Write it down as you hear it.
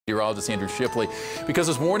Meteorologist Andrew Shipley, because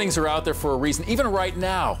those warnings are out there for a reason. Even right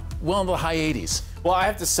now, well into the high 80s. Well, I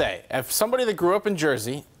have to say, as somebody that grew up in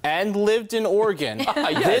Jersey and lived in Oregon,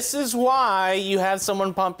 this is why you have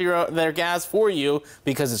someone pump their gas for you,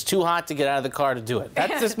 because it's too hot to get out of the car to do it.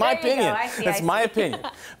 That's just my opinion. That's my opinion.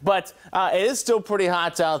 But it is still pretty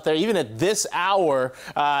hot out there, even at this hour,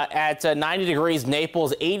 at 90 degrees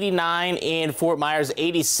Naples, 89 in Fort Myers,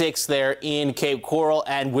 86 there in Cape Coral,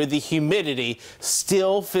 and with the humidity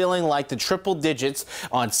still feeling like the triple digits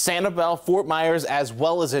on Sanibel, Fort Myers, as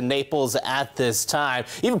well as in Naples at this time.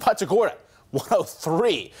 Even Punta Gorda,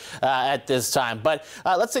 103 at this time. But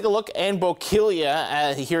let's take a look in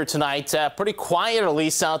Bokeelia here tonight. Pretty quiet, at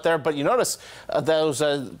least, out there. But you notice those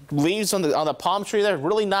leaves on the palm tree there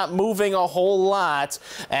really not moving a whole lot.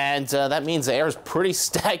 And that means the air is pretty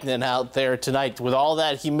stagnant out there tonight with all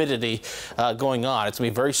that humidity going on. It's going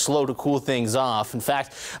to be very slow to cool things off. In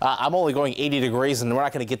fact, I'm only going 80 degrees, and we're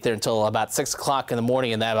not going to get there until about 6 o'clock in the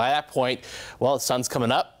morning. And by that point, well, the sun's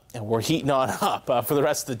coming up. And we're heating on up for the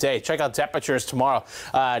rest of the day. Check out temperatures tomorrow.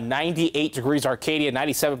 98 degrees Arcadia,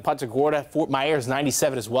 97 Punta Gorda, Fort Myers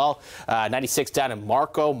 97 as well. 96 down in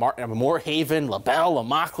Marco, Moorhaven, LaBelle,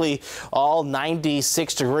 Immokalee, all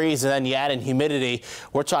 96 degrees. And then you add in humidity.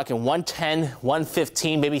 We're talking 110,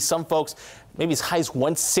 115, maybe some folks maybe as high as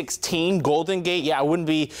 116. Golden Gate, yeah, I wouldn't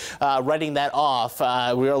be writing that off.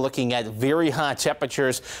 We are looking at very hot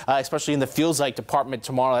temperatures, especially in the Feels Like department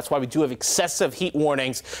tomorrow. That's why we do have excessive heat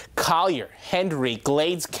warnings. Collier, Hendry,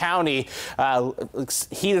 Glades County,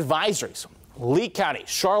 heat advisories. Lee County,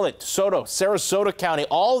 Charlotte, DeSoto, Sarasota County,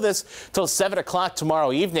 all of this till 7 o'clock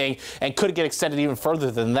tomorrow evening, and could get extended even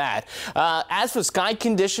further than that. As for sky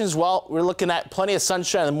conditions, well, we're looking at plenty of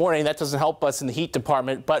sunshine in the morning. That doesn't help us in the heat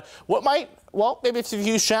department, but what might, well, maybe it's a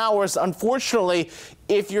few showers. Unfortunately,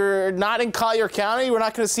 if you're not in Collier County, we're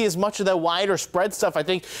not going to see as much of that wider spread stuff. I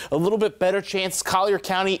think a little bit better chance Collier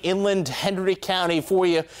County, inland Hendry County for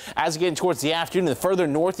you as you get towards the afternoon. The further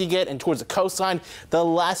north you get and towards the coastline, the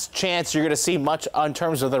less chance you're going to see much in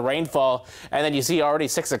terms of the rainfall. And then you see already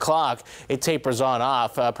 6 o'clock, it tapers on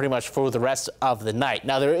off pretty much for the rest of the night.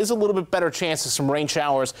 Now, there is a little bit better chance of some rain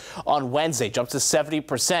showers on Wednesday, jumps to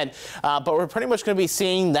 70%. But we're pretty much going to be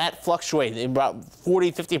seeing that fluctuate in about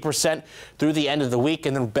 40–50% through the end of the week,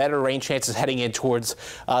 and then better rain chances heading in towards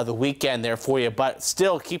the weekend there for you. But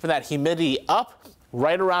still keeping that humidity up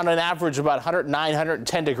right around an average of about 109,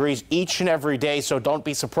 110 degrees each and every day. So don't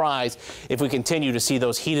be surprised if we continue to see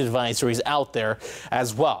those heat advisories out there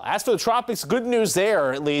as well. As for the tropics, good news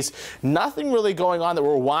there, at least. Nothing really going on that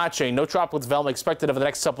we're watching. No tropical development expected over the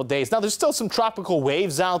next couple of days. Now, there's still some tropical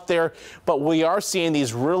waves out there, but we are seeing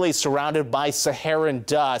these really surrounded by Saharan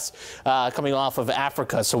dust coming off of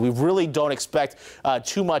Africa. So we really don't expect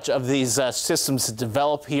too much of these systems to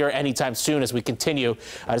develop here anytime soon as we continue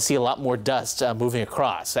to see a lot more dust moving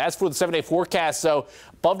across. As for the 7-day forecast, though,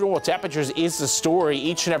 above normal temperatures is the story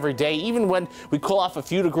each and every day. Even when we cool off a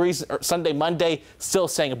few degrees Sunday, Monday, still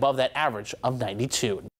staying above that average of 92.